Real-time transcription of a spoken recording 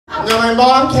No, my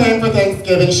mom came for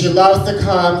Thanksgiving. She loves to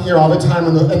come here all the time.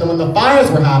 And then when the fires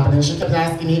were happening, she kept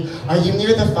asking me, are you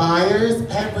near the fires?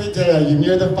 Every day, are you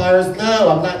near the fires? No,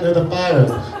 I'm not near the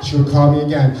fires. She would call me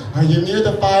again. Are you near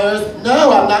the fires?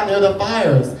 No, I'm not near the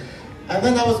fires. And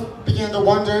then I began to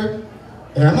wonder,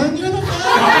 am I near the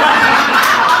fires?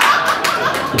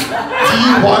 Do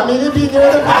you want me to be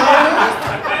near the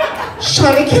fires? She's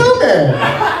trying to kill me.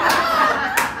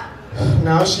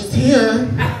 Now she's here.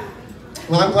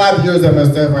 Well, I'm glad the year's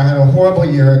almost over. I had a horrible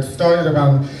year. It started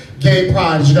around Gay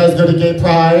Pride. Did you guys go to Gay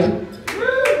Pride?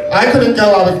 I couldn't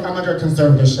go. I'm under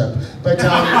conservatorship. But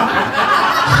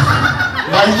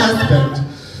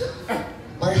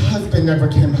my husband never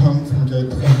came home from Gay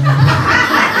Pride.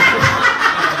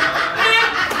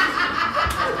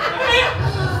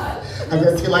 I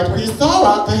guess he liked what he saw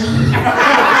out there.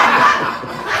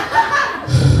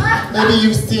 Maybe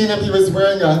you've seen him. He was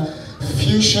wearing a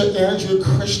fuchsia Andrew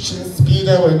Christian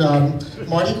Speedo and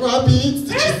Mardi Gras beads.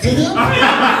 Did you see him?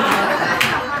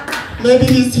 Maybe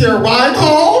he's here.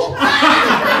 Reinhold?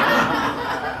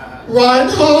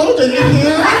 Reinhold, are you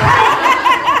here?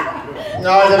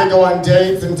 Now I gotta go on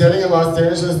dates, and dating in Los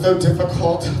Angeles is so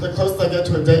difficult. The closest I get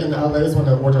to a date in LA is when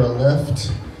I order a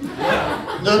Lyft.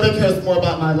 Nobody cares more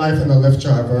about my life than the Lyft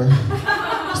driver.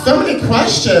 So many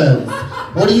questions.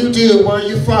 What do you do? Where are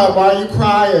you from? Why are you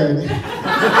crying?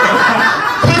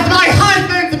 Because my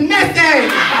husband's missing!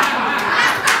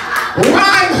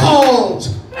 Reinhold!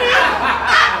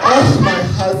 Oh, my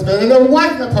husband. And it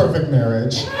wasn't a perfect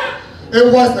marriage.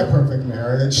 It wasn't a perfect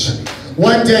marriage.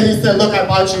 One day he said, look, I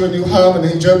bought you a new home, and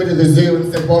then he drove me to the zoo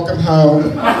and said, welcome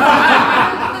home.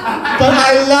 But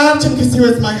I loved him because he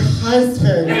was my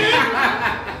husband.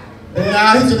 And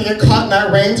now he's gonna get caught in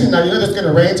that rain tonight. You know there's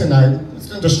gonna rain tonight. It's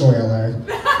gonna destroy LA.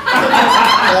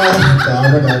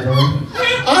 God, whatever.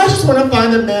 I just want to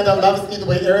find a man that loves me the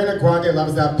way Ariana Grande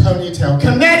loves that ponytail.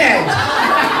 Committed!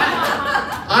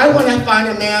 I want to find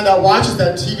a man that watches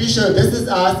that TV show, This Is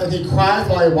Us, and he cries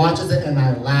while he watches it, and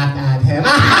I laugh at him.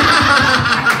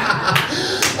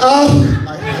 Oh,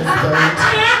 my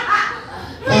husband.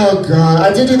 Oh, God.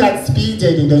 I did do that speed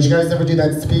dating. Don't you guys ever do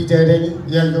that speed dating?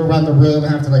 Yeah, you go around the room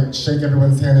and have to, like, shake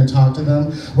everyone's hand and talk to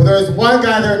them. Well, there was one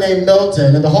guy there named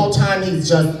Milton, and the whole time he's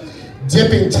just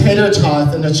dipping tater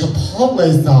tots in the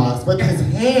chipotle sauce with his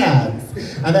hands,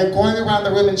 and then going around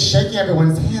the room and shaking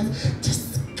everyone's hands.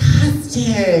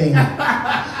 Disgusting.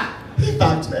 He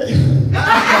fucked me. You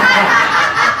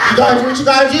gotta do what you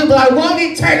gotta do, but I won't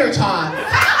eat tater tots.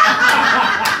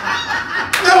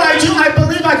 No, I do. I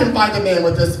believe I can find a man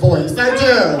with this voice. I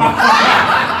do.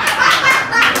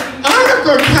 I'm a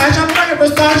good catch. I'm like a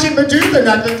Versace Medusa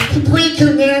necklace,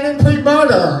 pre-Cunan and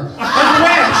pre-murder. I'm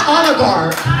rich,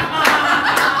 oligarch.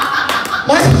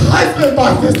 My husband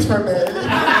bought this for me.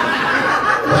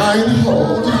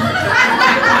 Reinhold.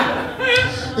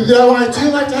 Though I do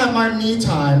like to have my me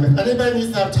time. If anybody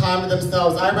needs to have time to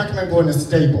themselves, I recommend going to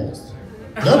Staples.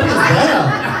 Nobody's there.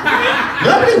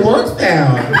 Nobody works there.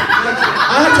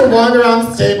 I have to wander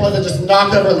around Staples and just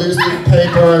knock over loose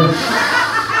paper and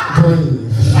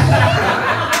breathe.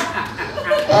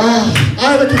 I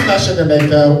have a confession to make,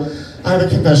 though. I have a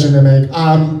confession to make.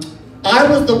 I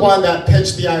was the one that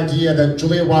pitched the idea that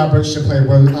Julia Roberts should play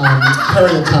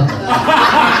Harriet Tubman.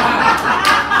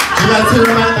 Do you guys hear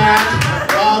about that?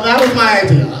 Well, that was my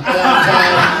idea. And,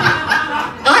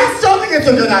 I still think it's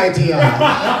a good idea.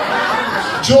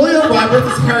 Julia Roberts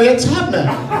is Harriet Tubman.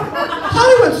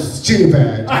 Hollywood's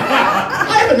stupid.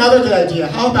 I have another good idea.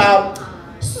 How about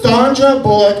Sandra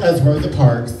Bullock as Rosa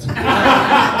Parks?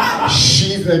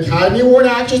 She's an Academy Award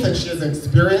actress and she has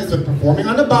experience with performing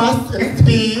on a bus in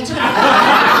Speed.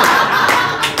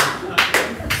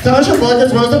 Sandra Bullock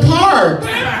as Rosa Parks.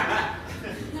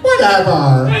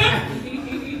 Whatever.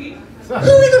 Who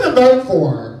are we gonna vote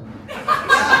for?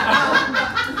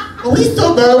 Are we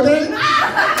still voting?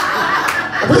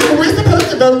 Are we supposed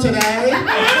to vote today?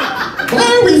 Why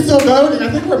are we still voting? I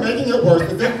think we're making it worse.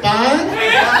 Is it fun?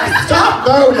 Stop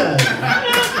voting.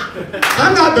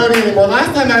 I'm not voting anymore.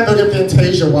 Last time I voted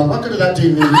Fantasia won. What good did that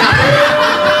do me? Nothing.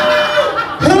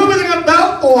 Who are we gonna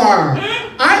vote for?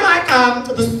 I like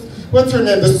what's her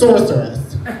name? The sorceress.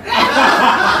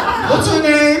 What's her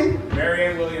name?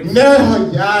 Marianne Williamson.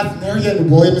 Yes, Marianne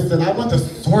Williamson. I want the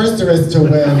sorceress to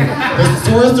win. The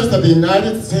sorceress of the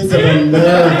United States of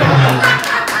America.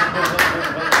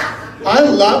 I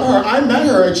love her. I met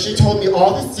her and she told me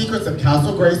all the secrets of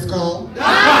Castle Grayskull. Do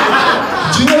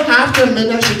you know after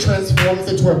midnight she transforms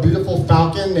into a beautiful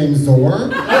falcon named Zor?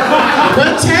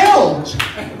 Red-tailed.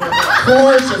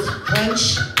 Gorgeous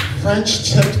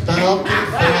French-tipped falcons.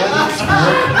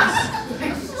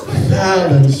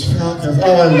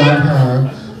 Oh, I love her.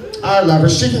 I love her.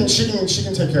 She can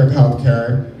take care of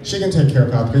healthcare. She can take care of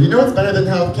healthcare. You know what's better than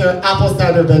healthcare? Apple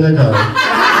cider vinegar.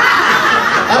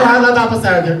 Oh, I love apple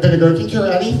cider vinegar. It can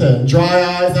cure anything. Dry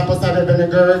eyes, apple cider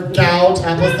vinegar. Gout,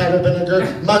 apple cider vinegar.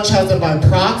 Munchausen by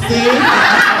proxy.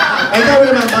 I got rid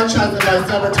of my Munchausen by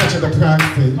silver touch of the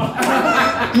proxy.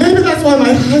 Maybe that's why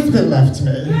my husband left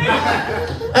me.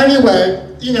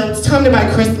 Anyway, you know, it's time to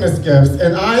buy Christmas gifts,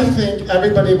 and I think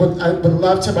everybody would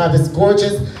love to buy this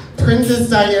gorgeous Princess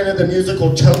Diana the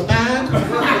Musical tote bag.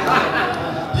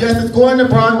 Yes, it's going to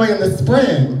Broadway in the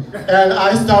spring, and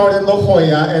I starred in La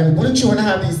Jolla, and wouldn't you want to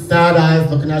have these sad eyes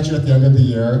looking at you at the end of the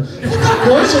year? Look how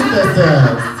gorgeous this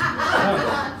is.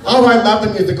 Oh, I love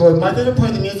the musical. My favorite part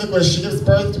of the musical is she gives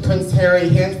birth to Prince Harry,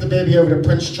 hands the baby over to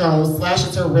Prince Charles,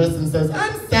 slashes her wrist, and says,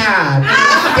 "I'm sad."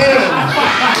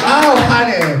 Oh,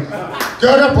 honey.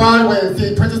 Go to Broadway and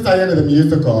see Princess Diana the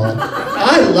musical.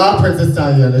 I love Princess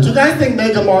Diana. Do you guys think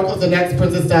Meghan Markle's the next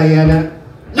Princess Diana?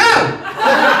 No!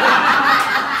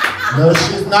 No,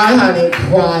 she's not, honey,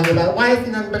 crying about, why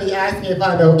hasn't anybody asked me if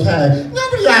I'm okay?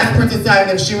 Nobody asked Princess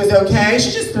Diana if she was okay.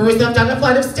 She just threw herself down a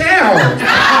flight of stairs.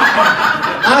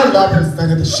 I love Princess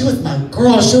Diana. She was my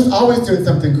girl. She was always doing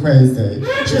something crazy.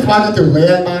 She was walking through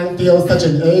landmine fields,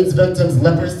 touching AIDS victims,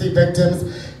 leprosy victims.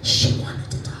 She wanted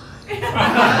to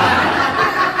die.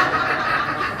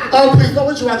 Oh, please, what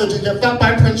would you rather do? Get fucked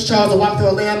by Prince Charles or walk through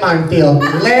a landmine field?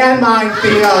 Landmine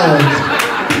field!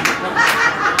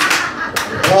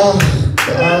 Oh,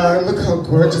 God, look how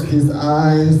gorgeous these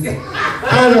eyes.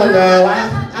 I don't know.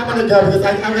 I'm gonna go because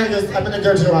I'm gonna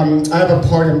go to, I have a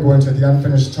party I'm going to at the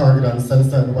Unfinished Target on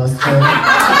Sunset and Western.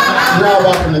 You're all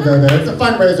welcome to go there. It's a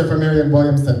fundraiser for Marianne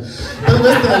Williamson. But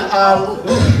listen,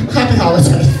 happy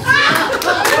holidays.